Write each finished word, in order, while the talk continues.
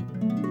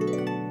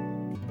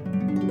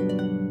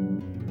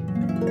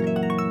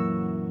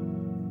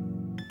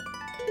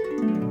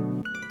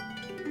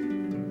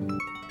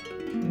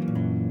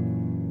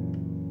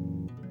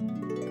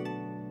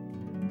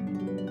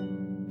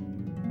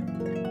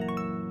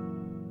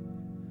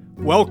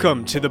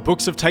Welcome to the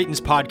Books of Titans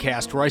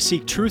podcast, where I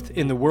seek truth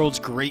in the world's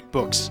great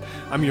books.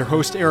 I'm your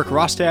host, Eric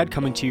Rostad,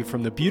 coming to you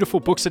from the beautiful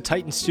Books of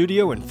Titans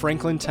studio in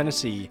Franklin,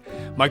 Tennessee.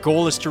 My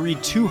goal is to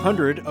read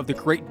 200 of the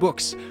great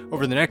books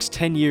over the next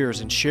 10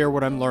 years and share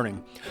what I'm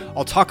learning.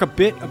 I'll talk a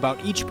bit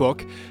about each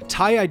book,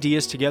 tie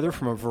ideas together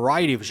from a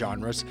variety of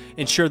genres,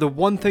 and share the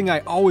one thing I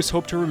always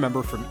hope to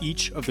remember from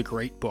each of the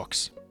great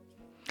books.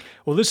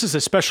 Well, this is a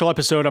special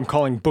episode I'm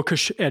calling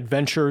Bookish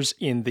Adventures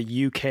in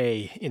the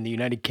UK, in the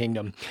United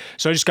Kingdom.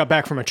 So I just got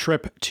back from a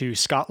trip to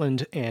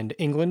Scotland and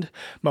England.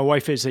 My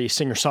wife is a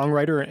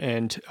singer-songwriter,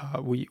 and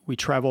we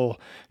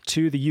travel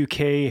to the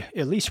UK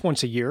at least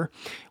once a year,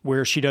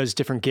 where she does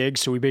different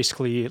gigs. So we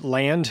basically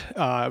land,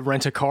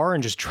 rent a car,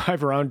 and just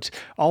drive around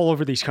all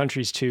over these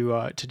countries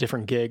to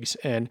different gigs.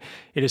 And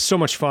it is so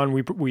much fun.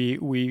 We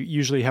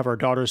usually have our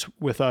daughters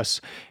with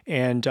us,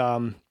 and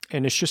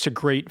it's just a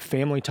great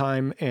family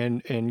time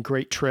and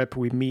great trip.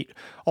 We meet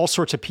all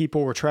sorts of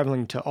people. We're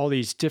traveling to all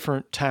these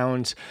different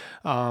towns.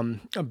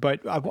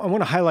 But I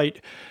want to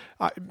highlight,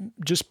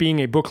 just being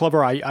a book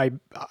lover, I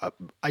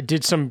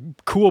did some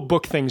cool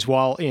book things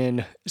while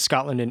in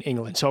Scotland and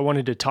England. So I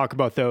wanted to talk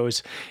about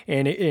those.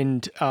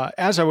 And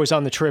as I was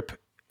on the trip,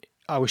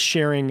 I was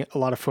sharing a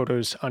lot of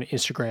photos on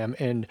Instagram,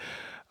 and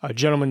a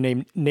gentleman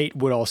named Nate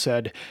Woodall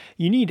said,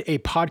 "You need a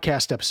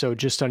podcast episode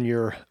just on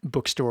your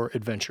bookstore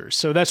adventures."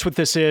 So that's what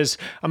this is.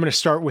 I'm going to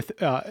start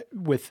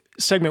with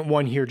segment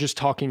one here, just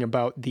talking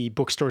about the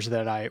bookstores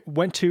that I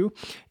went to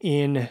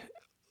in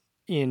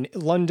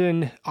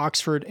London,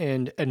 Oxford,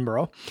 and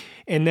Edinburgh.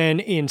 And then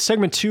in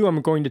segment two,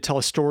 I'm going to tell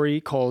a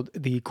story called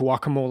The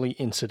Guacamole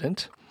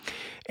Incident.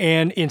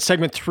 And in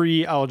segment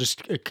three, I'll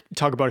just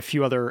talk about a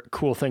few other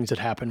cool things that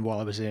happened while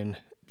I was in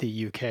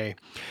the UK.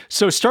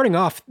 So starting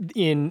off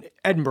in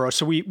Edinburgh,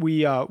 so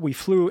we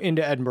flew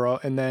into Edinburgh,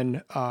 and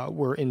then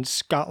we're in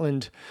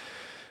Scotland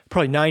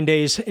probably 9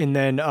 days, and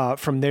then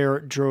from there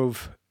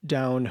drove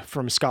down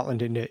from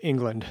Scotland into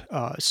England.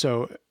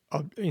 So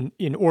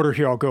in order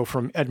here, I'll go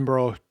from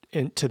Edinburgh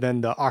to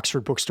then the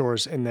Oxford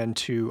bookstores, and then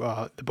to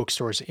the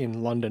bookstores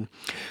in London.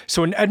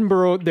 So in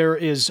Edinburgh, there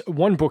is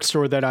one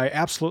bookstore that I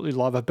absolutely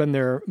love. I've been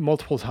there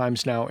multiple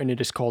times now, and it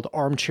is called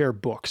Armchair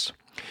Books.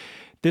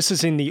 This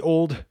is in the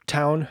old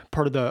town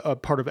part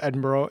of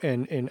Edinburgh,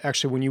 and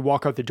actually when you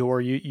walk out the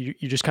door, you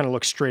just kind of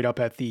look straight up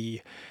at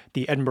the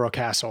Edinburgh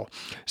Castle.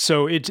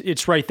 So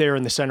it's right there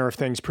in the center of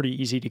things,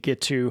 pretty easy to get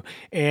to,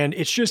 and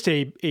it's just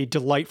a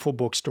delightful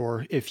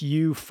bookstore. If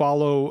you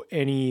follow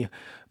any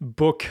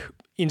book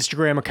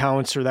Instagram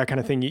accounts or that kind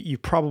of thing,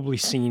 you've probably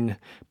seen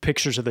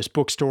pictures of this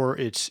bookstore.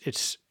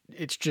 It's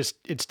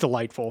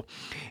delightful,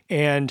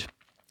 and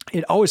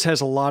it always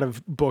has a lot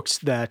of books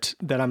that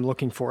I'm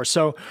looking for.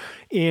 So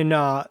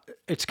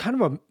it's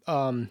kind of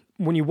a,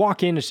 when you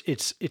walk in,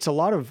 it's a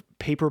lot of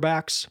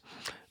paperbacks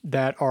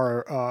that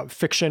are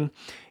fiction,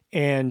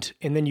 and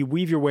then you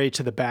weave your way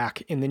to the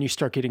back, and then you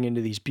start getting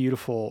into these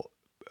beautiful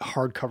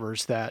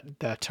hardcovers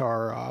that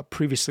are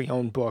previously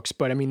owned books,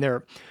 but I mean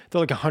they're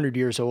like 100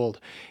 years old,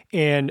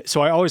 and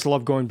so I always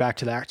love going back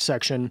to that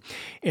section.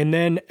 And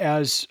then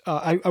as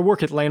I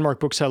work at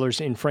Landmark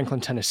Booksellers in Franklin,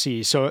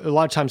 Tennessee, so a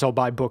lot of times I'll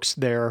buy books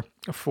there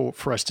for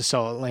us to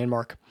sell at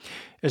Landmark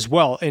as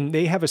well, and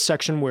they have a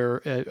section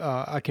where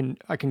I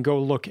can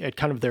go look at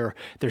kind of their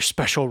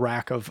special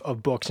rack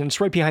of books, and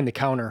it's right behind the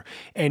counter,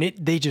 and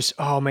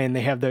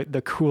they have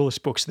the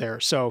coolest books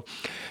there. So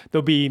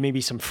there'll be maybe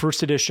some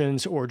first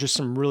editions or just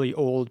some really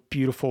old,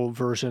 beautiful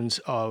versions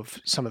of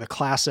some of the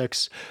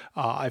classics.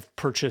 I've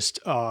purchased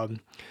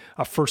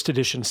a first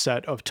edition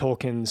set of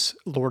Tolkien's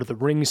Lord of the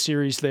Rings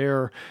series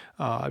there.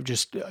 I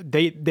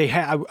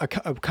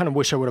kind of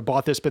wish I would have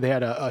bought this, but they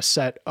had a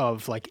set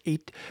of like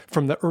 8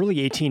 from the early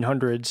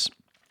 1800s,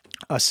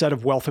 a set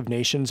of Wealth of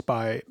Nations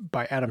by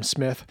Adam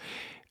Smith,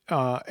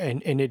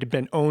 and it had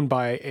been owned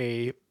by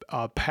a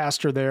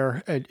pastor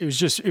there. It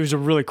was a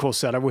really cool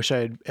set. I wish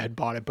I had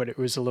bought it, but it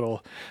was a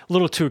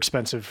little too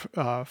expensive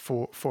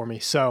for me.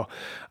 So.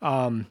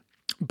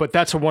 But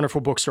that's a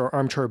wonderful bookstore,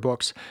 Armchair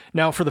Books.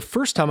 Now, for the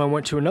first time, I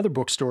went to another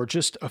bookstore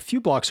just a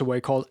few blocks away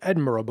called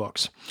Edinburgh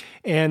Books.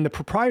 And the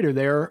proprietor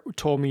there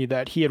told me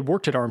that he had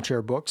worked at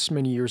Armchair Books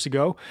many years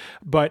ago,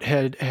 but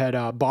had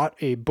bought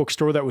a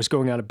bookstore that was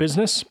going out of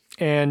business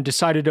and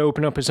decided to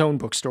open up his own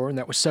bookstore, and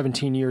that was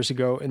 17 years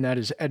ago, and that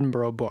is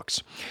Edinburgh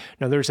Books.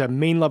 Now, there's a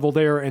main level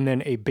there and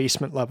then a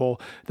basement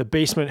level. The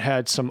basement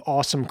had some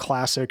awesome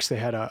classics. They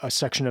had a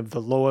section of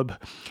the Loeb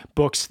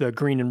books, the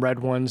green and red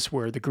ones,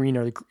 where the green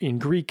are in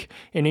Greek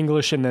and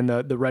English, and then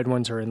the red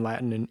ones are in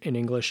Latin and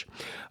English.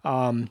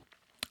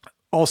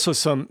 Also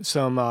some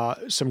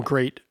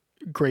great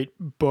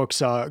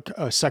books,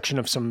 a section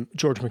of some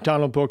George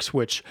MacDonald books,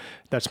 which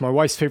that's my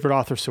wife's favorite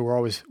author, so we're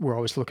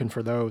always looking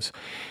for those.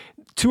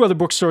 Two other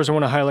bookstores I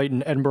want to highlight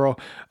in Edinburgh,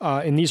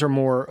 and these are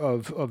more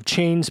of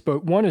chains,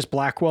 but one is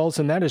Blackwell's,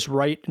 and that is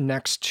right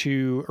next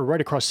to, or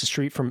right across the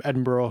street from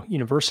Edinburgh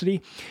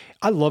University.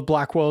 I love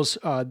Blackwell's.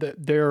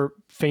 They're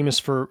famous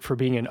for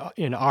being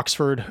in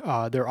Oxford.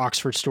 Their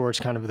Oxford store is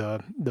kind of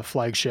the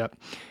flagship.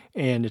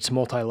 and it's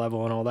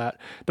multi-level and all that.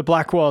 The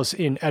Blackwells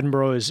in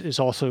Edinburgh is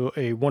also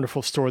a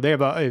wonderful store. They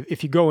have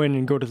if you go in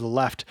and go to the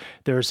left,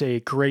 there's a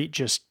great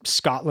just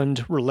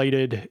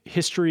Scotland-related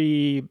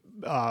history,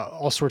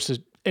 all sorts of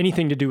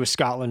anything to do with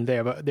Scotland. They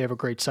have a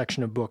great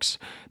section of books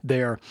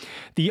there.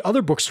 The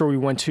other bookstore we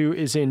went to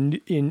is in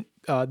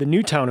the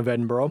New Town of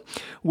Edinburgh,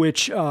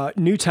 which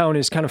Newtown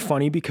is kind of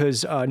funny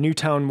because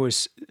Newtown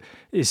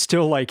is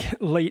still like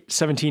late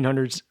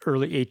 1700s,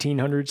 early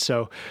 1800s.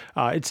 So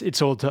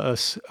it's old to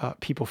us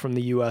people from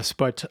the U.S.,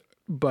 but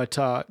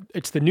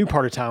it's the new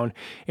part of town,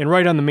 and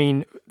right on the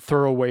main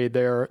thoroughway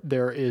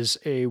there is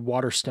a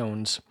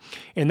Waterstones,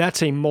 and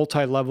that's a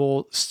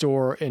multi-level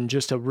store and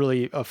just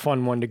a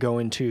fun one to go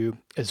into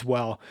as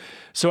well.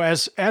 So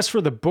as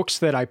for the books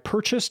that I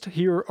purchased,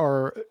 here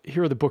are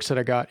the books that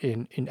I got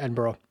in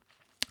Edinburgh,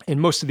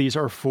 and most of these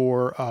are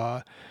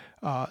for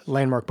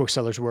Landmark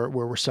Booksellers where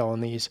we're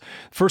selling these.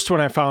 First one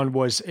I found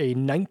was a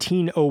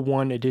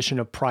 1901 edition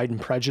of Pride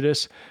and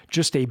Prejudice,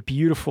 just a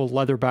beautiful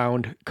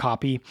leather-bound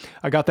copy.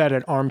 I got that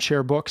at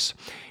Armchair Books.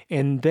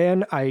 And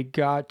then I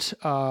got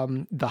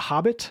The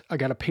Hobbit. I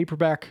got a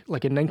paperback,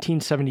 like a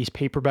 1970s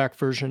paperback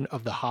version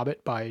of The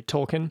Hobbit by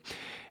Tolkien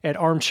at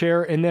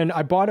Armchair. And then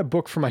I bought a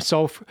book for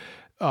myself,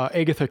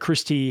 Agatha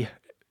Christie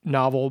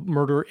novel,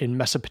 Murder in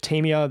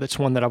Mesopotamia. That's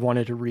one that I've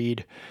wanted to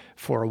read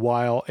for a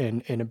while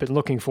and I've been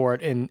looking for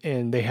it. And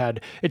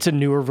it's a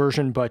newer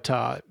version, but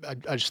I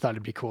just thought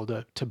it'd be cool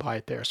to buy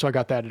it there. So I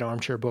got that at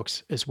Armchair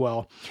Books as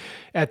well.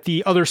 At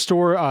the other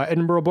store,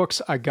 Edinburgh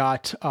Books, I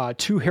got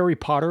 2 Harry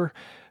Potter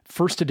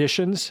first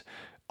editions.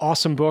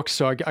 Awesome books.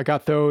 So I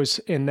got those.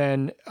 And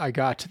then I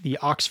got the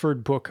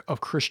Oxford Book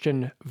of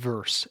Christian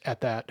Verse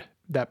at that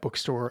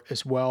bookstore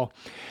as well.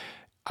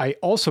 I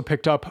also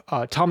picked up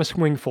Thomas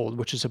Wingfold,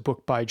 which is a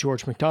book by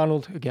George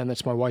MacDonald. Again,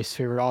 that's my wife's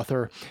favorite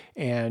author.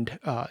 And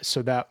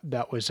so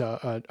that was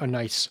a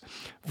nice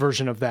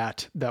version of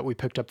that we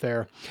picked up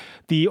there.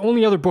 The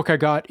only other book I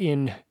got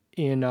in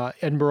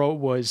Edinburgh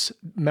was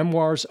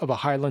Memoirs of a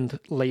Highland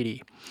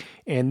Lady.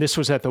 And this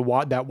was at that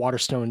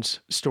Waterstones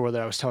store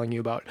that I was telling you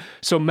about.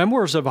 So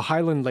Memoirs of a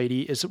Highland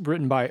Lady is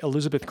written by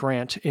Elizabeth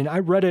Grant, and I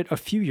read it a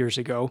few years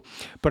ago,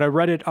 but I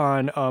read it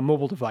on a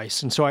mobile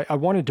device. And so I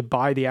wanted to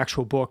buy the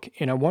actual book,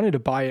 and I wanted to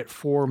buy it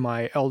for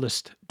my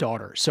eldest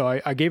daughter. So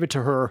I gave it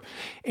to her.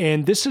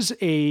 And this is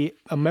a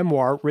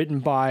memoir written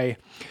by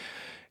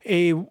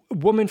a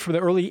woman from the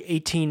early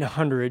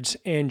 1800s,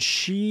 and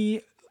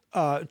she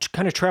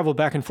kind of traveled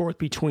back and forth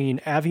between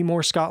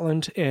Aviemore,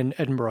 Scotland and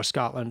Edinburgh,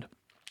 Scotland.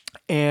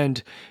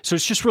 And so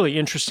it's just really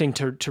interesting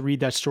to read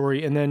that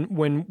story. And then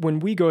when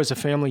we go as a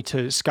family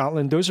to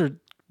Scotland, those are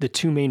the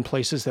 2 main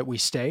places that we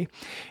stay.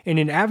 And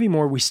in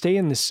Aviemore, we stay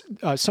in this,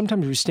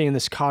 sometimes we stay in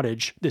this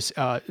cottage, this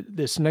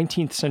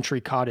 19th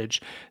century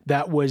cottage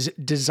that was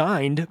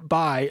designed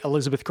by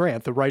Elizabeth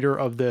Grant, the writer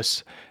of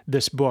this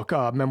book,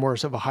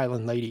 Memoirs of a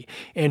Highland Lady.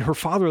 And her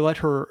father let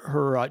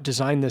her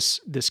design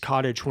this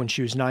cottage when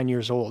she was 9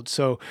 years old.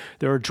 So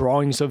there are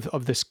drawings of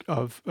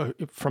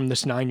from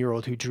this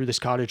 9-year-old who drew this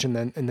cottage, and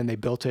then they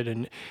built it,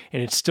 and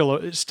it's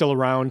still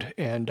around.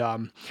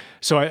 And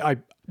so I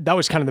that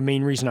was kind of the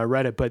main reason I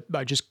read it, but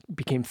I just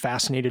became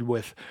fascinated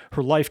with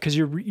her life because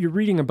you're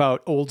reading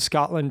about old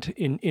Scotland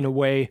in a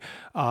way.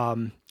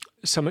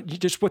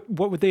 Just what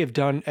would they have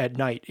done at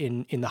night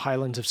in the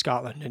Highlands of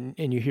Scotland,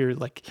 and you hear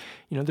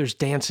there's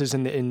dances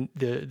and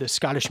the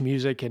Scottish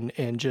music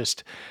and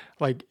just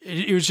like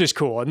it was just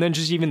cool. And then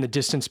just even the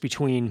distance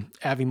between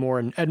Aviemore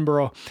and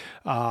Edinburgh.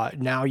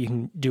 Now you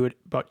can do it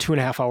about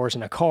 2.5 hours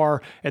in a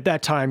car. At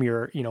that time,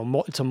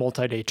 it's a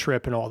multi-day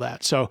trip and all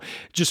that. So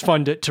just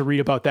fun to read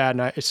about that.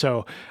 And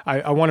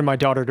I wanted my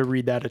daughter to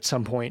read that at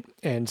some point,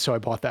 and so I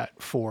bought that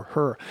for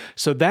her.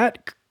 So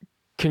that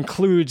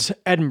concludes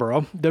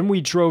Edinburgh. Then we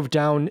drove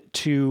down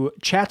to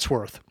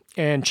Chatsworth,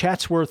 and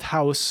Chatsworth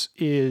House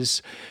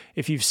is,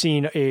 if you've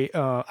seen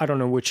I don't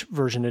know which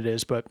version it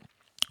is, but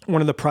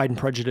one of the Pride and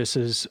Prejudice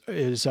is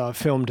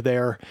filmed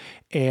there,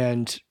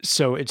 and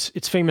so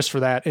it's famous for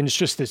that, and it's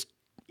just this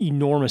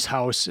enormous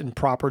house and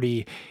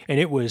property, and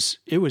it was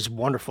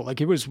wonderful.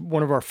 Like, it was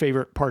one of our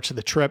favorite parts of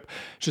the trip.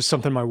 It's just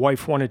something my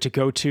wife wanted to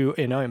go to,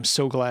 and I am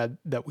so glad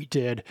that we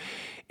did.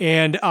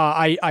 And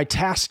I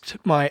tasked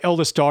my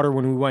eldest daughter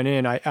when we went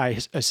in. I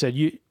said,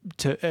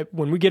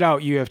 when we get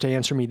out, you have to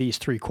answer me these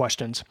 3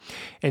 questions.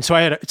 And so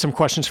I had some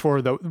questions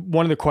for her.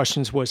 One of the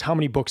questions was, how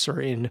many books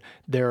are in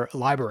their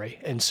library?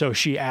 And so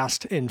she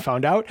asked and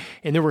found out,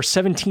 and there were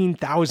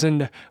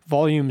 17,000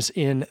 volumes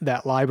in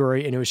that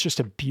library, and it was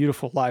just a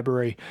beautiful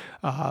library.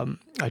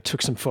 I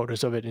took some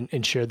photos of it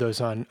and shared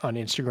those on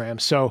Instagram.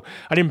 So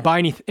I didn't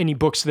buy any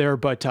books there,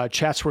 but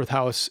Chatsworth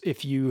House,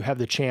 if you have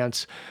the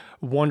chance,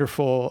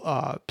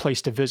 wonderful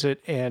place to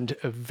visit, and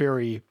a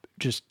very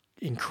just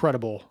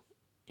incredible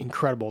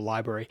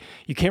library.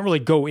 You can't really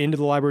go into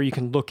the library. You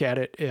can look at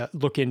it,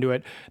 look into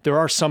it. There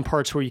are some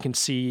parts where you can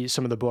see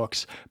some of the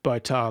books,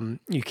 but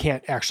you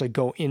can't actually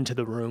go into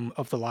the room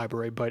of the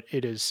library. But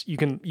it is, you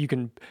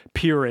can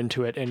peer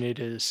into it, and it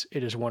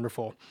is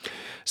wonderful.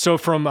 So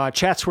from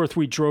Chatsworth,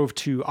 we drove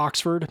to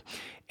Oxford.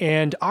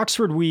 And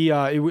Oxford, we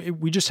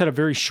just had a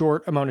very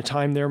short amount of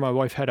time there. My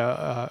wife had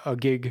a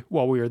gig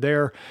while we were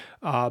there,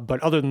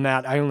 but other than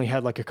that, I only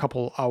had like a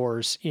couple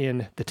hours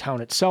in the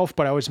town itself.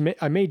 But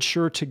I made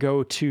sure to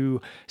go to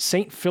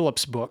St.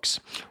 Philip's Books,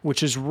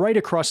 which is right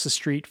across the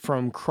street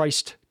from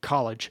Christ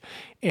College,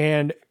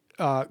 and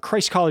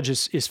Christ College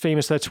is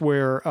famous. That's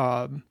where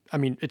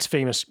it's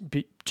famous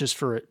just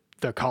for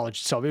the college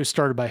itself. It was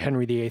started by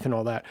Henry VIII and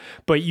all that,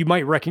 but you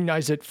might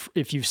recognize it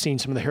if you've seen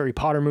some of the Harry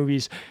Potter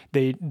movies.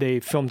 They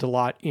filmed a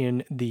lot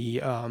in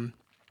the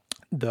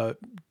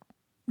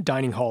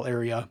dining hall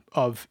area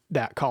of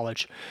that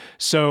college.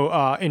 So,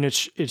 and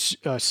it's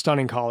a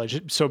stunning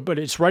college. So, but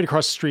it's right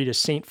across the street is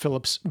St.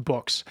 Philip's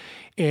Books.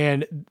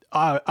 And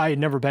I had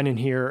never been in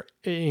here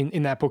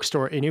in that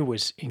bookstore, and it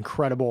was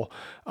incredible.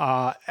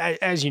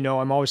 As you know,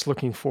 I'm always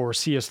looking for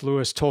C.S.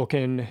 Lewis,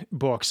 Tolkien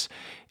books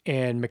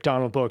and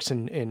McDonald books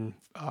and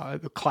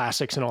the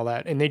classics and all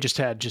that. And they just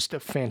had just a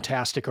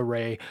fantastic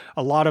array.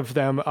 A lot of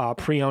them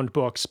pre-owned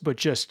books, but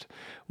just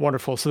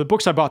wonderful. So the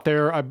books I bought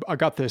there, I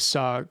got this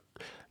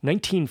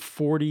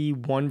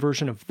 1941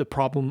 version of The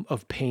Problem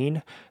of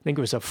Pain. I think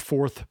it was a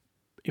fourth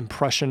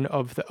impression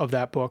of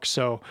that book.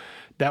 So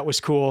that was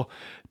cool.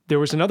 There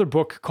was another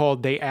book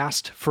called They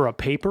Asked for a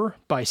Paper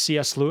by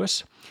C.S.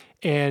 Lewis.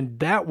 And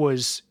that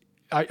was,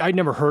 I'd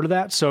never heard of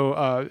that.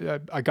 So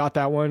I got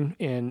that one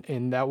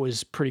and that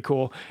was pretty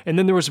cool. And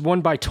then there was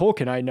one by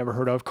Tolkien I had never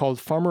heard of called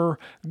Farmer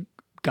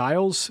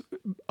Giles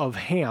of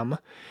Ham.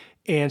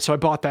 And so I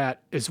bought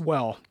that as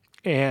well.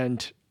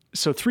 And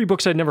so 3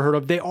 books I'd never heard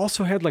of. They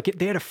also had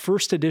they had a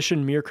first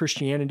edition Mere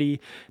Christianity.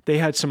 They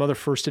had some other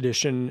first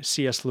edition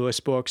C.S. Lewis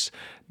books.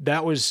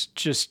 That was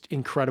just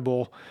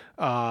incredible.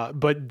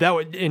 But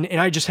that and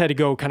I just had to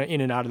go kind of in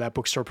and out of that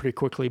bookstore pretty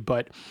quickly.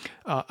 But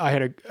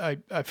I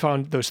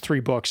found those 3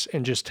 books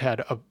and just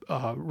had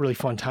a really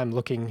fun time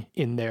looking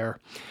in there.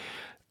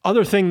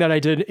 Other thing that I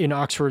did in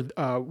Oxford,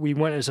 we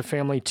went as a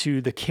family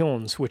to the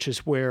Kilns, which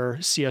is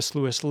where C.S.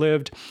 Lewis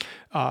lived.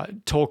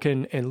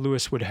 Tolkien and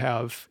Lewis would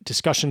have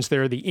discussions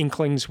there. The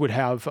Inklings would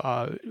have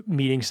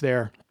meetings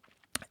there.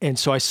 And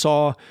so I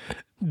saw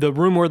the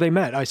room where they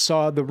met. I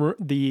saw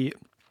the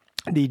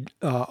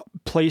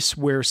place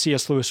where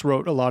C.S. Lewis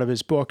wrote a lot of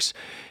his books.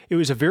 It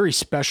was a very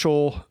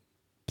special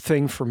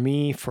thing for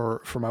me,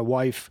 for my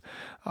wife.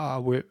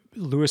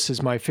 Lewis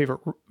is my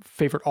favorite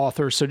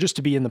author, so just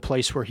to be in the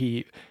place where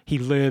he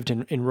lived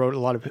and wrote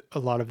a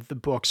lot of the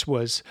books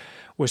was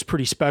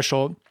pretty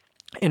special.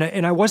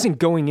 And I wasn't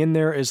going in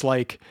there as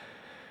like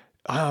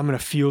I'm going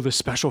to feel this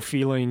special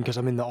feeling because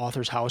I'm in the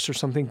author's house or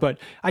something, but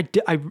I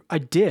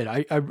did.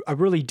 I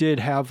really did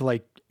have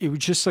it was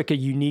just like a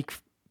unique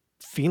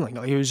feeling.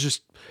 It was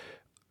just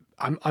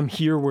I'm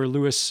here where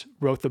Lewis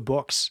wrote the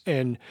books,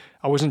 and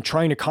I wasn't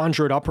trying to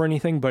conjure it up or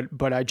anything,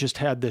 but I just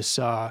had this.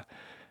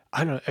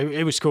 I don't know.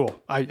 It was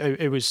cool.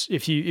 It was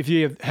if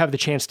you have the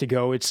chance to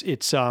go, it's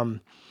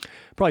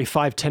probably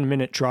 5-10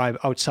 minute drive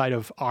outside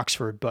of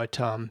Oxford, but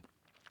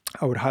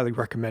I would highly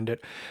recommend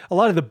it. A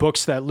lot of the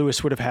books that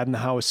Lewis would have had in the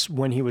house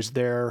when he was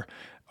there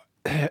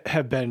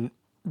have been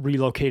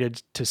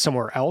relocated to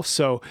somewhere else.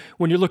 So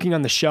when you're looking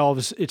on the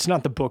shelves, it's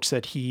not the books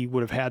that he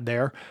would have had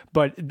there,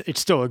 but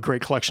it's still a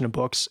great collection of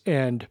books.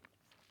 And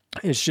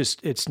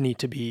it's neat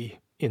to be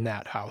in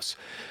that house.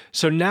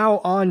 So now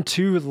on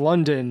to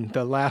London,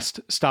 the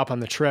last stop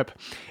on the trip.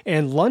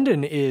 And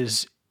London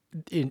is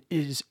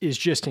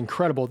just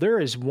incredible. There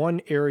is one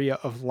area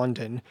of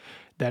London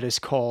that is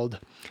called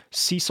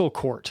Cecil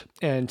Court.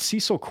 And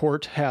Cecil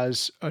Court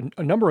has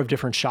a number of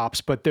different shops,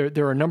 but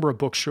there are a number of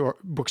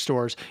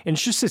bookstores. And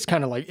it's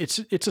kind of like,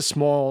 it's a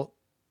small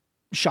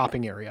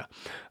shopping area.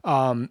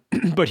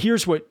 But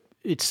here's what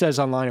it says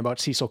online about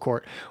Cecil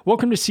Court.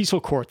 Welcome to Cecil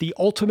Court, the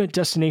ultimate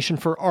destination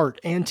for art,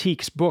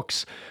 antiques,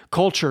 books,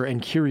 culture,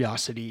 and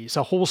curiosities.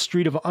 A whole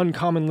street of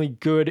uncommonly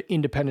good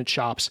independent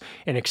shops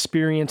and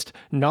experienced,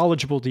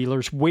 knowledgeable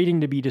dealers waiting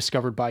to be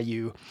discovered by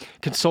you.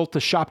 Consult the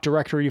shop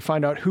directory to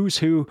find out who's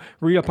who,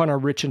 read up on our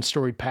rich and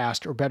storied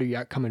past, or better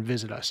yet, come and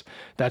visit us.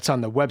 That's on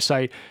the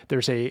website.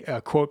 There's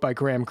a quote by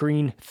Graham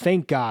Greene.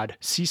 Thank God,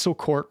 Cecil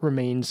Court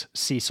remains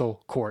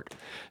Cecil Court.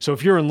 So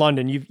if you're in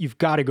London, you've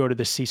got to go to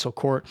the Cecil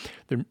Court.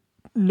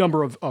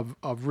 Number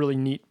of really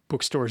neat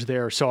bookstores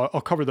there. So I'll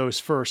cover those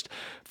first.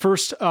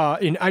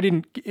 And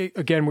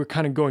we're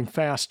kind of going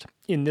fast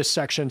in this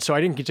section, so I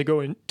didn't get to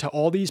go into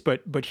all these,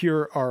 but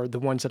here are the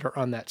ones that are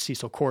on that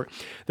Cecil Court.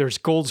 There's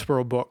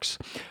Goldsboro Books.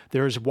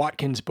 There's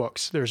Watkins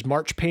Books. There's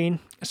Marchpane.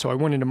 So I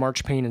went into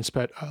Marchpane and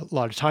spent a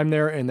lot of time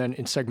there. And then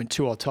in segment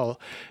 2, I'll tell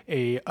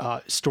a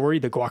story,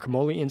 the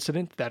guacamole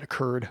incident that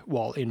occurred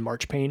while in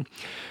Marchpane.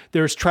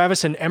 There's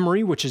Travis and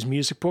Emery, which is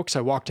music books.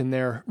 I walked in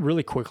there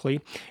really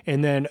quickly.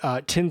 And then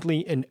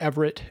Tindley and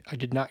Everett. I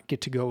did not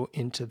get to go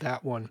into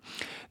that one.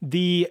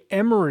 The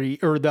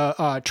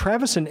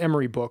Travis and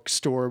Emery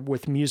bookstore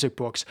with music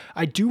books,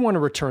 I do want to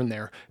return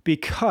there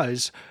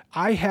because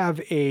I have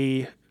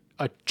a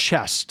a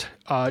chest,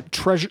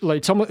 treasure.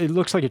 Like it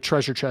looks like a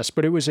treasure chest,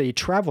 but it was a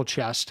travel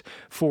chest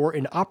for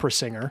an opera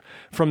singer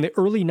from the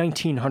early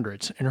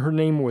 1900s, and her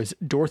name was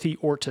Dorothy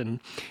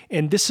Orton.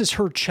 And this is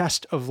her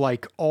chest of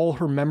like all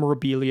her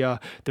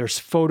memorabilia. There's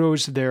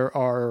photos. There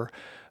are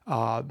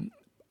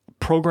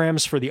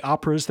programs for the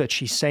operas that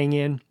she sang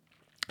in,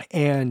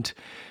 and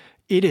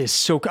it is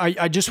so,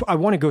 I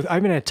want to go, I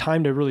haven't had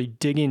time to really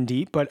dig in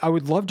deep, but I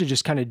would love to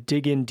just kind of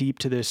dig in deep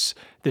to this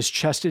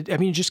chest.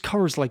 It just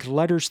covers like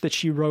letters that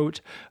she wrote,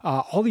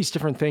 all these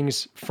different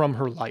things from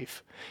her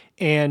life.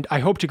 And I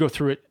hope to go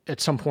through it at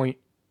some point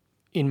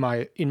in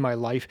my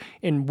life.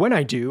 And when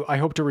I do, I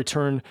hope to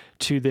return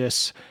to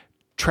this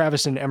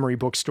Travis and Emery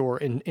bookstore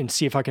and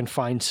see if I can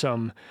find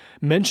some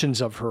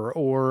mentions of her,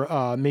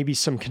 or maybe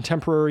some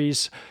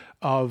contemporaries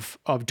of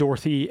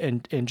Dorothy,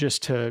 and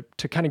just to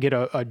kind of get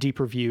a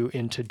deeper view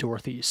into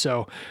Dorothy.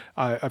 So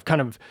I've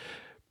kind of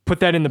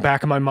put that in the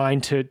back of my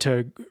mind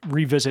to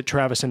revisit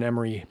Travis and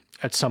Emery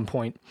at some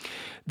point.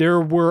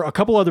 There were a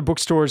couple other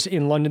bookstores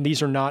in London.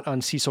 These are not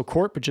on Cecil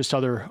Court, but just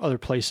other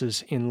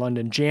places in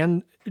London.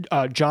 John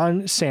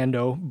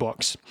Sandow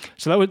Books.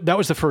 So that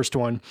was the first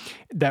one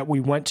that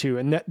we went to,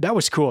 and that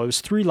was cool. It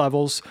was 3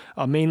 levels,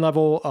 a main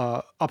level,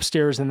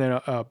 upstairs, and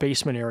then a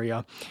basement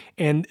area.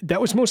 And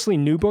that was mostly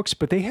new books,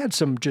 but they had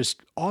some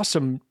just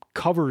awesome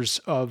covers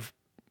of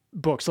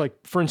books. Like,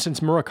 for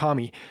instance,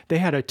 Murakami. They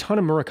had a ton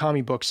of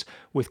Murakami books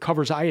with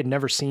covers I had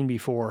never seen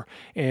before,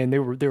 and they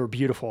were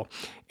beautiful.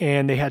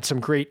 And they had some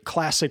great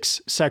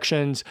classics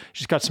sections.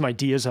 Just got some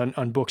ideas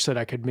on books that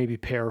I could maybe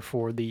pair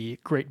for the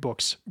Great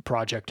Books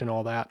project and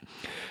all that.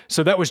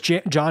 So that was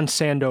John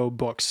Sandow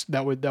Books.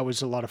 That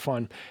was a lot of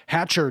fun.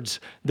 Hatchard's.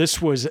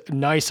 This was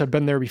nice. I've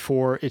been there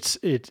before.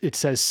 It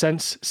says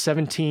since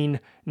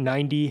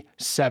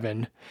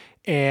 1797.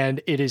 And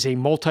it is a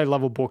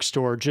multi-level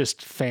bookstore,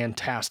 just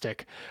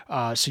fantastic.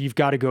 So you've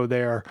got to go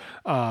there.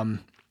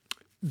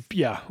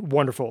 Yeah,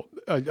 wonderful.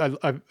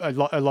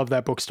 I love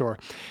that bookstore.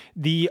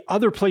 The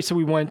other place that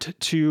we went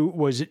to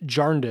was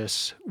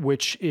Jarndyce,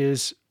 which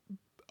is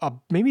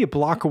maybe a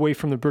block away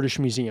from the British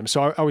Museum.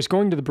 So I was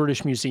going to the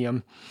British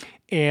Museum,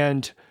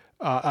 and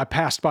I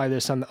passed by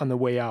this on the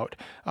way out,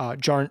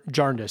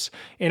 Jarndyce.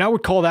 And I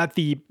would call that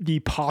the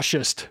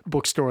poshest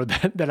bookstore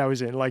that I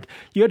was in. Like,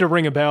 you had to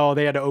ring a bell,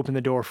 they had to open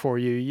the door for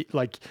you.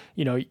 Like,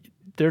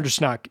 they're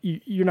just not,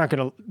 they're not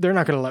going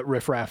to let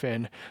riffraff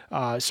in.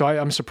 So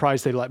I'm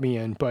surprised they let me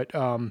in, but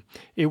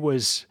it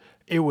was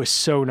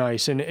so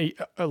nice, and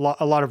a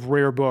lot of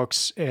rare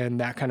books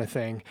and that kind of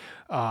thing.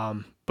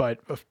 But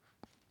a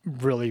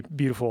really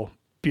beautiful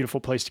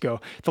place to go.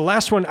 The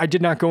last one, I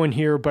did not go in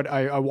here, but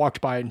I walked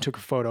by it and took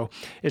a photo.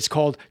 It's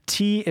called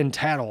Tea and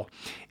Tattle,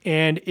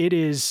 and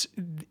it's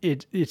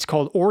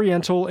called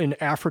Oriental and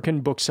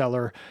African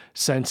Bookseller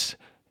since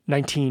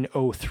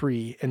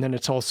 1903, and then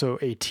it's also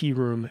a tea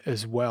room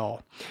as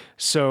well.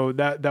 So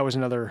that was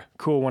another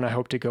cool one I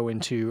hope to go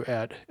into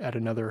at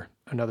another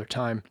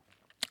time.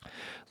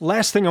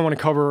 Last thing I want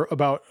to cover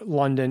about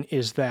London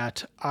is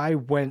that I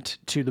went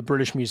to the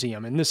British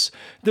Museum, and this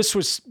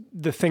was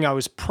the thing I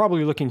was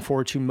probably looking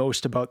forward to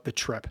most about the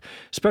trip,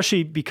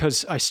 especially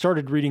because I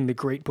started reading the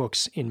great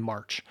books in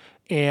March,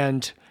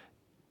 and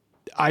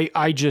I've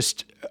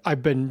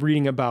been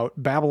reading about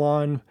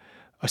Babylon,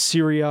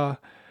 Assyria,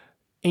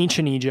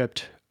 ancient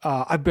Egypt.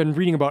 I've been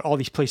reading about all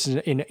these places,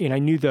 and I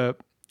knew the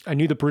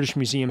British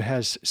Museum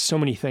has so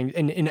many things.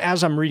 And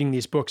as I'm reading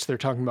these books, they're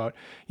talking about,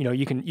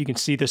 you can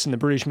see this in the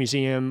British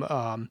Museum.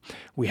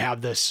 We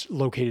have this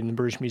located in the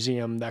British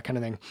Museum, that kind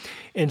of thing.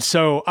 And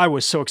so I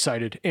was so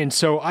excited. And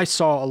so I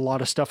saw a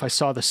lot of stuff. I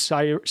saw the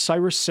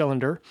Cyrus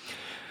cylinder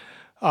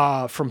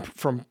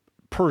from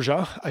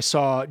Persia. I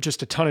saw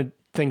just a ton of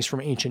things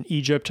from ancient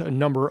Egypt, a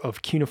number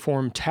of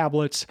cuneiform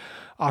tablets,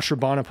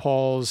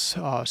 Ashurbanipal's,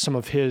 some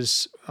of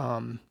his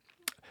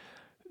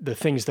the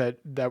things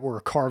that were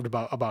carved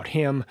about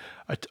him,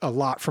 a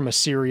lot from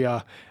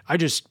Assyria. I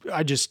just,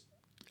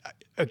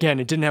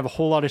 again, it didn't have a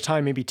whole lot of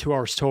time, maybe 2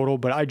 hours total,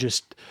 but I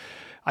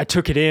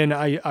took it in.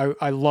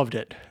 I loved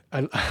it.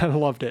 I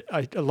loved it.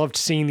 I loved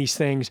seeing these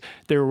things.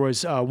 There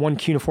was one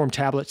cuneiform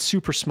tablet,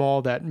 super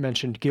small, that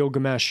mentioned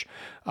Gilgamesh.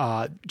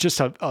 Just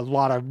a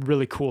lot of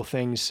really cool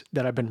things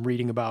that I've been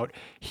reading about.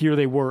 Here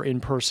they were in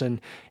person.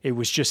 It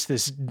was just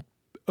this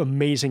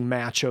amazing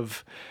match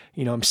of,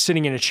 I'm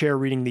sitting in a chair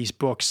reading these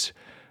books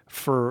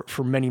for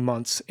many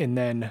months, and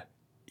then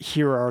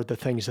here are the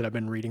things that I've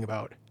been reading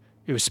about.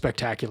 It was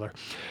spectacular.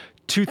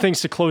 2 things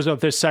to close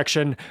out this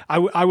section.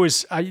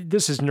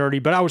 This is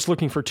nerdy, but I was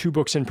looking for 2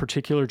 books in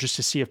particular just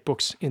to see if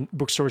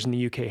bookstores in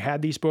the UK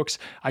had these books.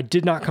 I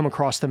did not come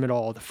across them at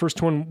all. The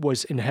first one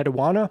was in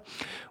Hedwana,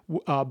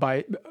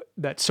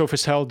 that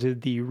Sophus Hell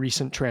did the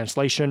recent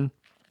translation.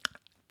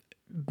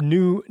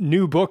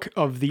 New book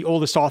of the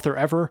oldest author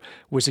ever.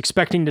 Was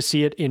expecting to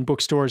see it in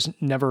bookstores,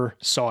 never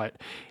saw it.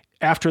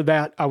 After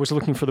that, I was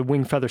looking for the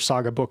Wingfeather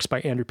Saga books by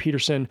Andrew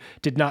Peterson.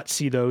 Did not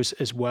see those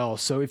as well.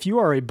 So if you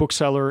are a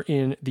bookseller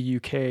in the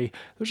UK,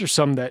 those are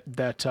some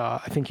that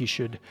I think you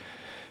should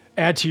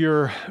add to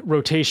your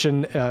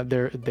rotation.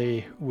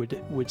 They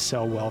would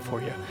sell well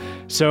for you.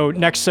 So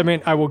next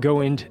segment, I will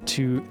go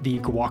into the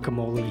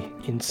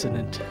guacamole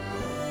incident.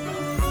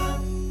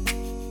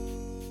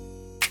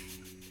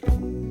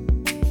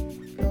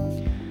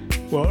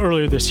 Well,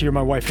 earlier this year,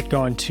 my wife had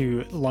gone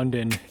to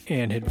London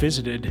and had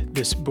visited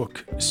this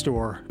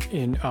bookstore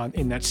in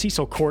that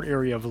Cecil Court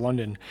area of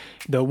London,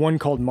 the one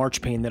called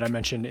Marchpane that I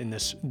mentioned in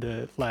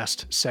the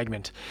last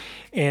segment.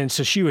 And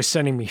so she was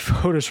sending me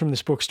photos from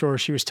this bookstore.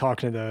 She was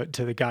talking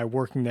to the guy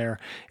working there,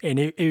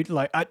 and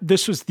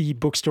this was the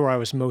bookstore I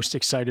was most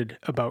excited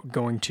about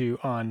going to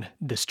on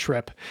this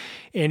trip.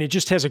 And it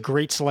just has a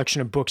great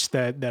selection of books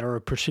that are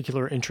of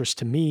particular interest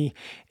to me.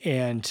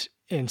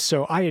 And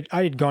so I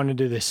had gone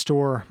into this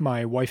store.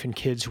 My wife and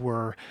kids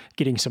were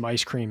getting some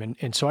ice cream.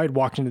 And so I had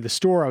walked into the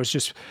store. I was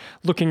just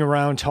looking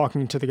around,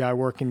 talking to the guy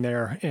working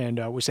there, and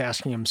was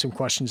asking him some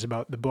questions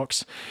about the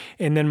books.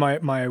 And then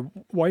my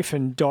wife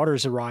and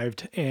daughters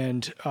arrived,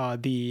 and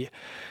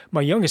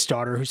my youngest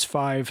daughter, who's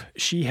 5,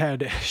 she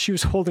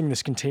was holding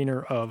this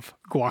container of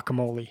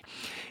guacamole,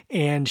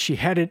 and she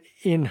had it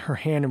in her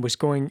hand and was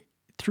going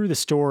through the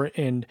store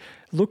and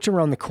looked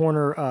around the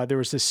corner. There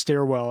was this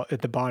stairwell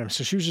at the bottom.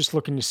 So she was just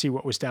looking to see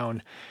what was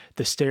down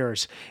the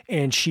stairs,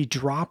 and she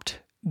dropped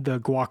the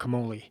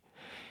guacamole,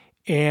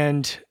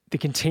 and the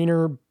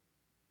container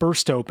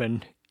burst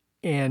open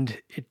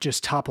and it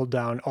just toppled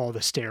down all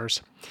the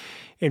stairs.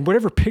 And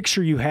whatever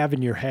picture you have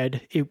in your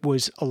head, it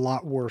was a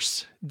lot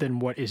worse than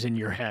what is in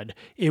your head.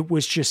 It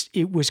was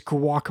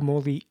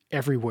guacamole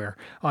everywhere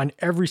on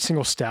every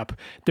single step.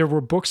 There were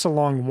books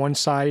along one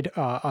side,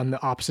 on the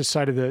opposite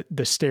side of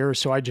the stairs.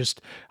 So I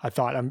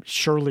thought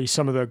surely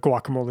some of the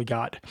guacamole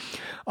got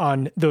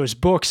on those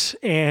books.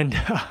 And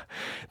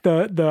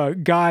the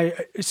guy,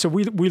 so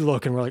we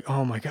look and we're like,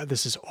 oh my God,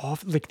 this is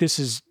awful. Like this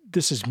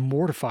is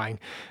mortifying.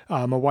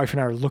 My wife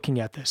and I are looking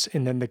at this,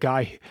 and then the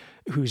guy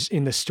who's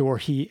in the store,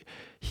 he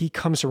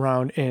comes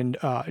around, and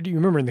do you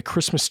remember in the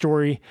Christmas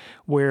Story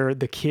where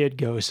the kid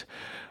goes,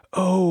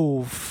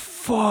 "Oh,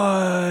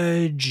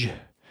 fudge,"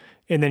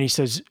 and then he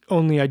says,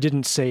 "Only I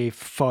didn't say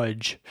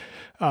fudge."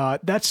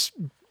 That's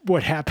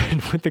what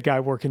happened with the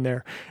guy working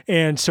there,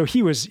 and so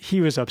he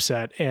was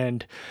upset,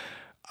 and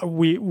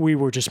we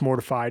were just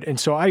mortified, and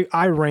so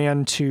I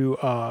ran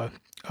to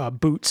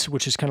Boots,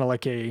 which is kind of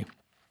like a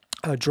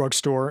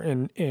drugstore,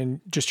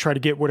 and just try to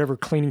get whatever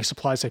cleaning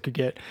supplies I could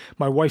get.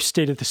 My wife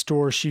stayed at the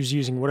store. She was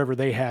using whatever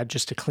they had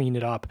just to clean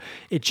it up.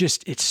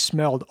 It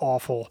smelled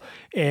awful,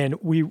 and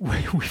we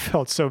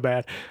felt so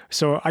bad.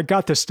 So I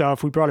got this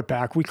stuff. We brought it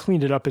back. We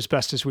cleaned it up as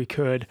best as we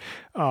could.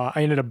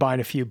 I ended up buying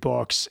a few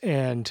books,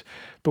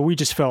 but we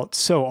just felt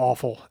so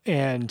awful.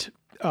 And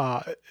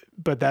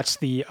but that's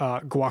the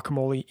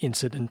guacamole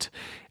incident.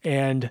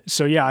 And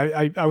so, yeah,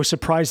 I was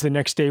surprised the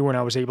next day when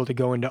I was able to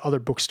go into other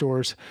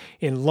bookstores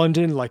in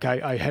London. Like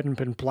I hadn't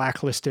been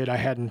blacklisted. I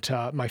hadn't,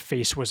 my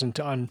face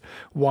wasn't on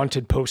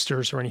wanted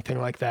posters or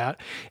anything like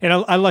that. And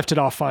I left it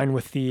off fine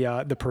with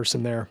the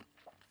person there.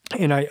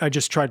 And I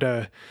just tried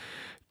to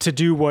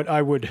do what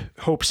I would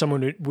hope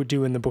someone would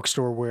do in the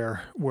bookstore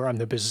where I'm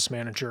the business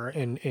manager,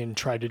 and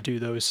try to do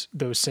those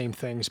same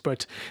things.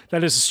 But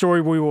that is a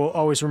story we will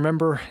always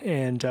remember,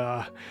 and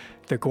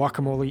the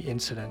guacamole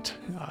incident.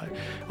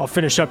 I'll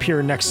finish up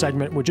here next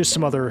segment with just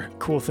some other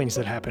cool things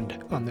that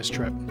happened on this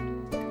trip.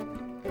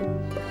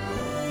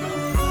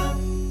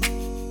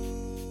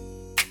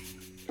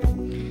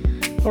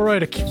 All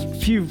right, a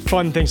few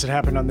fun things that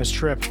happened on this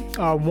trip.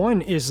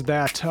 One is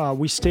that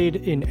we stayed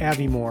in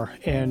Aviemore,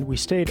 and we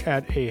stayed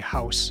at a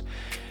house.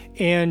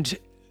 And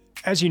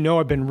as you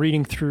know, I've been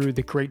reading through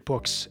the great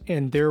books,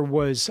 and there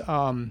was,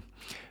 I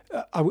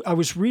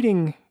was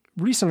reading,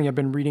 recently I've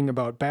been reading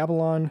about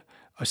Babylon,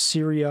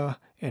 Assyria,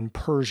 and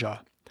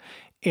Persia.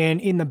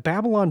 And in the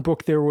Babylon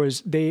book, they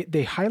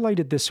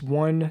highlighted this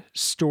one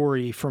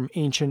story from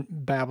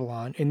ancient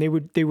Babylon, and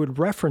they would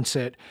reference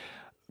it,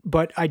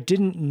 but I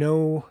didn't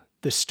know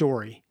the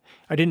story.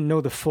 I didn't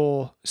know the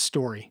full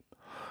story.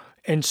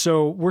 And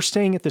so we're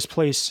staying at this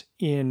place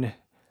in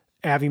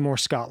Aviemore,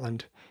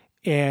 Scotland,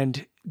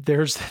 and they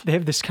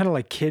have this kind of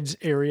like kids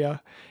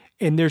area,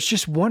 and there's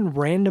just one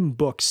random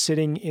book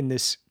sitting in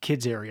this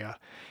kids area,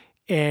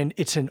 and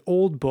it's an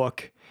old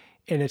book,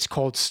 and it's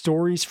called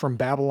Stories from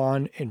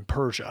Babylon and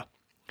Persia.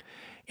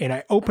 And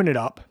I open it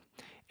up,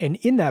 and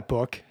in that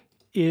book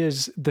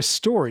is the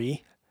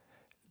story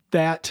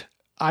that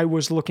I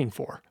was looking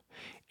for.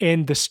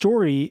 And the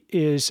story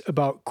is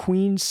about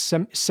Queen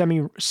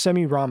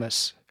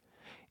Semiramis.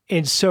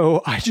 And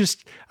so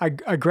I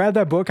grabbed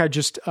that book.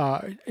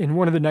 In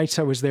one of the nights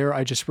I was there,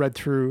 I just read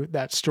through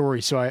that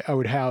story, so I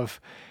would have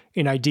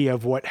an idea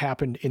of what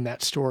happened in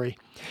that story.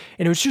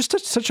 And it was just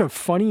such a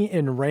funny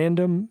and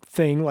random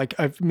thing. Like,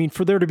 I mean,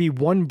 for there to be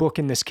one book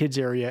in this kids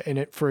area,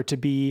 and for it to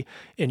be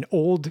an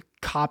old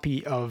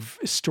copy of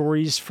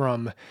stories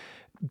from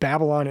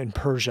Babylon and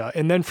Persia,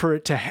 and then for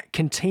it to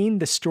contain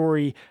the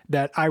story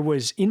that I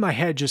was in my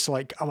head, just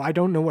like, oh, I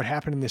don't know what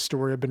happened in this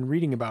story. I've been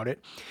reading about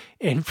it.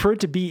 And for it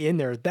to be in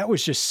there, that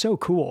was just so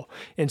cool.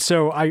 And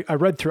so I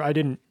read through, I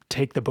didn't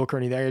take the book or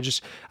anything.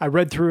 I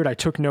read through it. I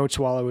took notes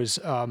while I was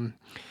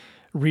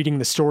reading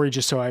the story,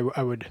 just so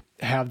I would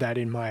have that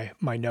in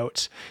my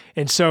notes.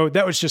 And so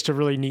that was just a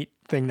really neat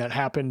thing that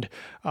happened.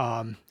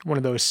 One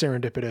of those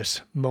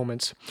serendipitous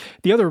moments.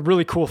 The other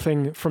really cool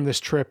thing from this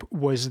trip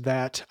was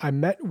that I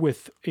met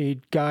with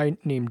a guy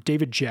named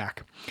David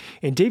Jack.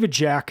 And David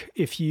Jack,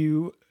 if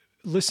you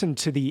listen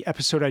to the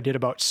episode I did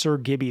about Sir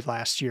Gibby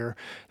last year,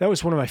 that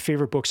was one of my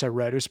favorite books I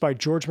read. It was by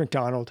George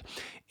MacDonald,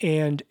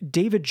 and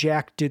David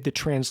Jack did the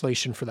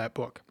translation for that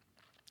book.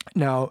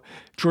 Now,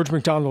 George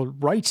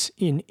MacDonald writes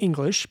in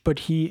English, but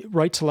he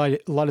writes a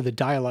lot of the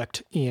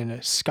dialect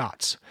in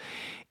Scots.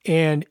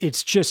 And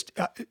it's just,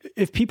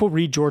 if people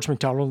read George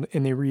MacDonald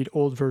and they read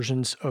old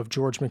versions of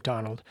George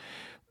MacDonald,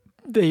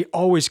 they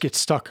always get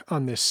stuck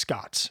on this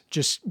Scots.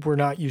 Just, we're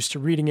not used to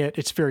reading it.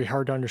 It's very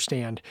hard to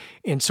understand.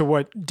 And so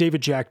what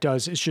David Jack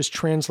does is just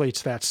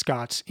translates that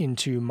Scots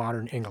into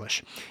modern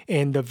English.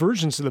 And the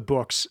versions of the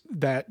books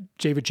that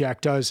David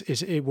Jack does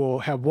is it will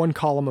have one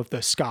column of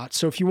the Scots.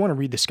 So if you want to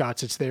read the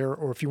Scots, it's there.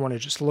 Or if you want to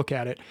just look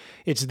at it,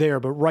 it's there.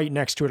 But right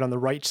next to it on the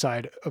right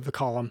side of the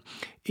column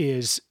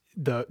is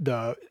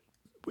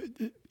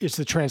it's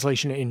the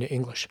translation into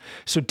English.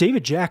 So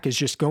David Jack is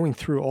just going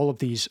through all of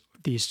these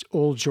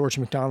old George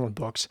MacDonald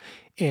books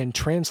and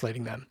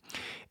translating them.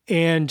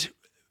 And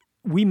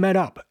we met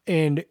up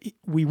and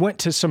we went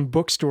to some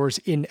bookstores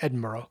in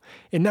Edinburgh,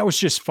 and that was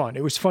just fun.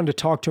 It was fun to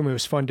talk to him. It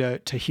was fun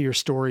to hear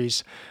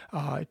stories,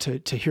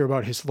 to hear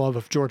about his love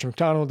of George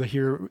MacDonald, to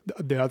hear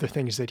the other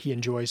things that he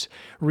enjoys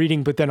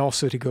reading, but then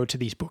also to go to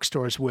these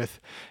bookstores with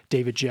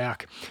David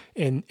Jack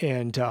and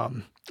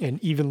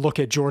even look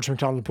at George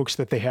MacDonald books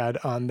that they had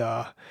on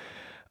the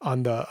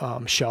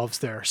shelves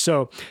there.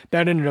 So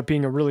that ended up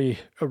being a really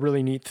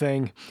neat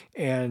thing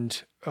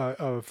and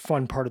a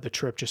fun part of the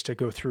trip, just to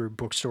go through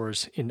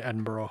bookstores in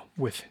Edinburgh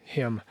with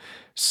him.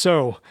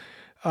 So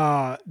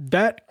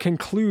that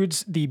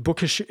concludes the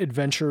Bookish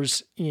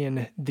Adventures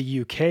in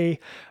the UK.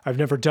 I've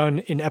never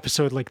done an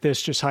episode like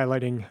this, just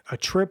highlighting a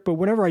trip, but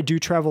whenever I do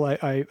travel,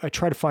 I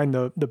try to find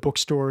the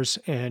bookstores,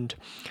 and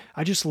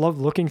I just love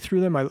looking through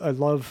them. I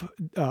love,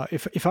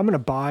 if I'm going to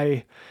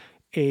buy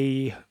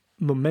a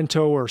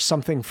memento or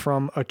something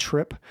from a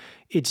trip,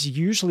 it's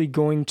usually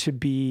going to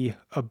be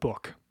a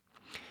book.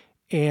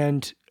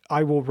 And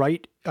I will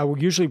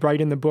usually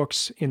write in the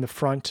books in the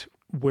front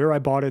where I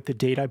bought it, the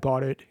date I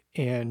bought it,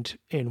 and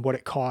what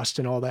it cost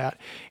and all that.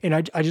 And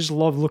I just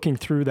love looking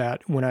through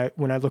that when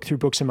I look through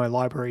books in my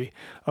library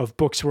of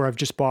books where I've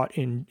just bought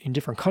in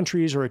different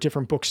countries or at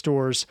different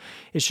bookstores.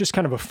 It's just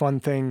kind of a fun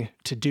thing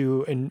to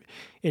do. And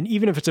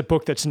even if it's a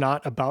book that's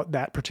not about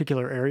that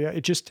particular area,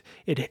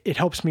 it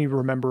helps me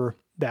remember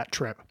that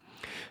trip.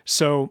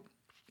 So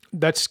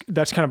that's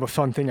kind of a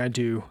fun thing I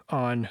do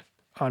on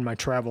my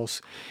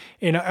travels.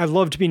 And I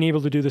loved being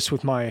able to do this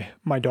with my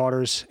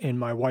daughters and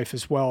my wife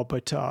as well.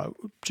 But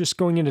just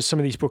going into some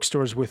of these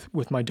bookstores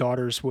with my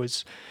daughters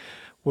was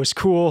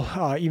cool.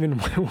 Even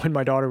when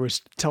my daughter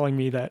was telling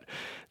me that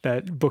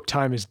book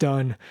time is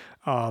done,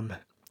 I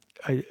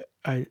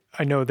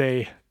know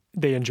they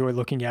enjoy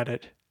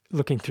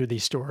looking through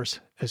these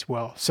stores as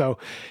well. So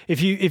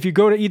if you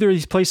go to either of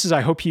these places, I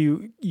hope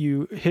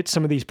you hit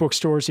some of these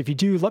bookstores. If you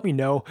do, let me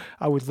know.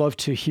 I would love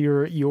to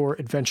hear your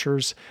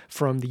adventures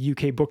from the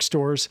UK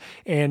bookstores,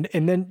 and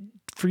then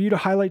for you to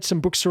highlight some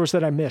bookstores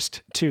that I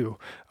missed too.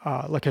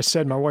 Like I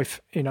said, my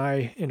wife and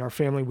I, in our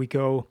family, we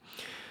go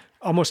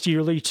almost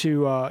yearly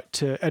to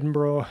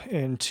Edinburgh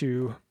and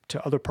to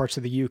other parts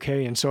of the UK.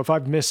 And so if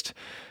I've missed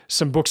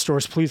some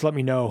bookstores, please let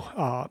me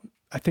know.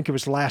 I think it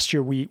was last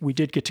year we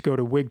did get to go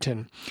to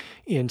Wigton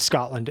in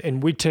Scotland,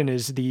 and Wigton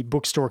is the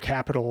bookstore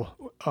capital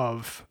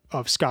of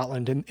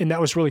Scotland, and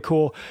that was really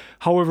cool.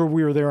 However,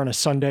 we were there on a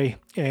Sunday,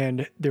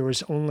 and there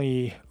was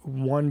only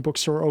one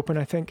bookstore open,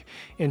 I think,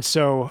 and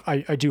so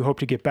I do hope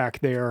to get back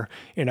there.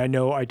 And I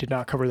know I did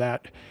not cover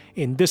that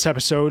in this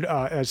episode,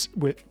 as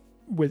with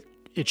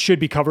it should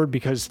be covered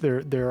because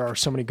there are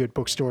so many good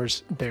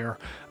bookstores there.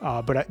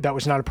 But that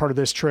was not a part of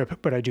this trip,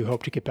 but I do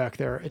hope to get back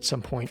there at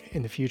some point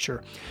in the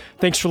future.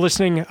 Thanks for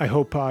listening. I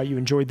hope you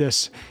enjoyed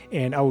this,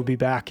 and I will be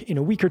back in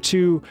a week or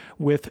two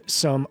with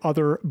some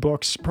other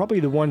books, probably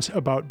the ones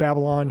about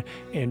Babylon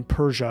and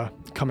Persia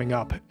coming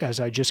up, as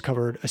I just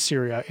covered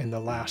Assyria in the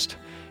last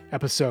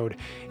episode.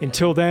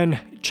 Until then,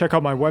 check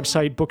out my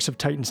website,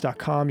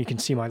 booksoftitans.com. You can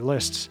see my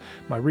lists,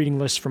 my reading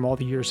lists from all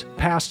the years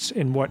past,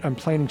 and what I'm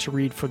planning to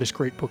read for this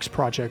Great Books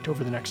project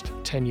over the next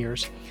 10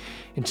 years.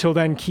 Until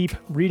then, keep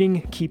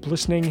reading, keep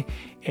listening,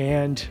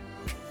 and